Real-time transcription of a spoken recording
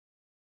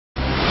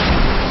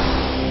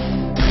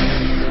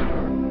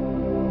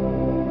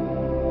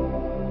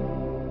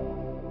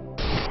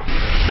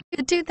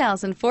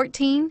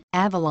2014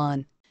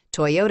 Avalon.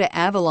 Toyota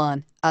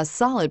Avalon, a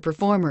solid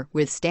performer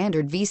with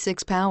standard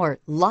V6 power,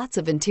 lots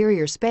of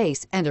interior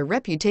space, and a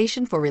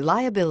reputation for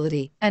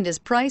reliability, and is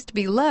priced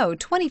below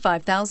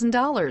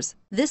 $25,000.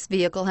 This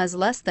vehicle has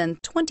less than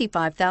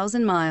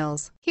 25,000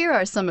 miles. Here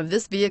are some of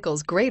this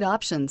vehicle's great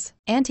options: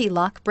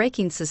 anti-lock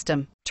braking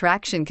system,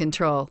 traction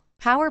control,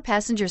 power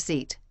passenger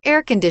seat,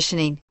 air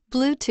conditioning,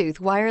 Bluetooth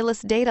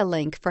wireless data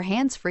link for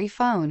hands-free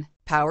phone,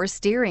 power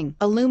steering,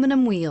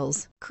 aluminum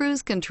wheels,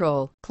 cruise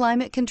control,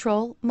 climate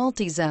control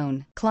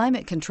multi-zone,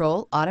 climate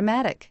control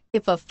automatic.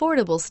 If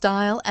affordable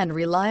style and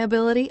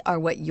reliability are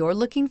what you're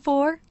looking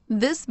for,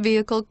 this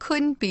vehicle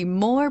couldn't be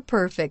more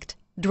perfect.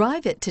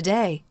 Drive it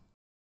today.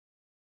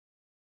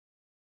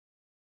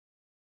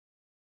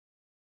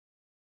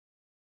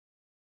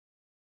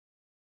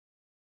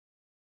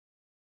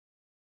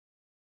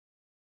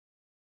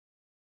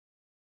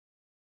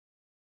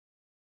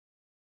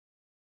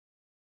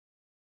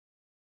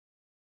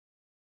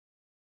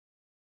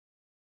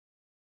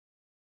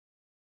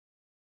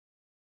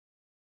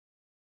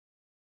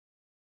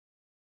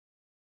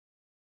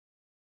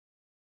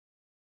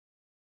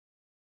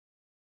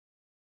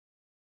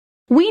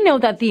 We know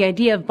that the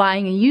idea of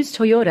buying a used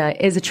Toyota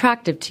is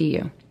attractive to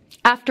you.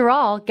 After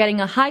all, getting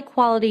a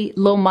high-quality,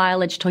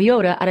 low-mileage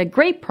Toyota at a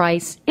great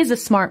price is a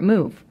smart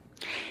move.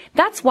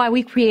 That's why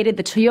we created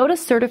the Toyota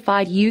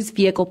Certified Used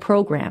Vehicle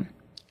Program.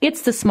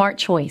 It's the smart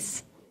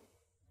choice.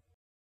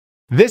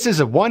 This is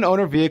a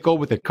one-owner vehicle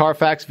with a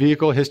CARFAX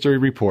Vehicle History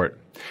Report.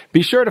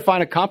 Be sure to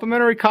find a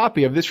complimentary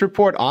copy of this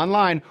report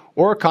online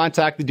or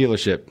contact the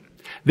dealership.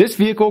 This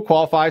vehicle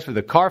qualifies for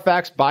the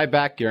CARFAX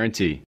Buyback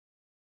Guarantee.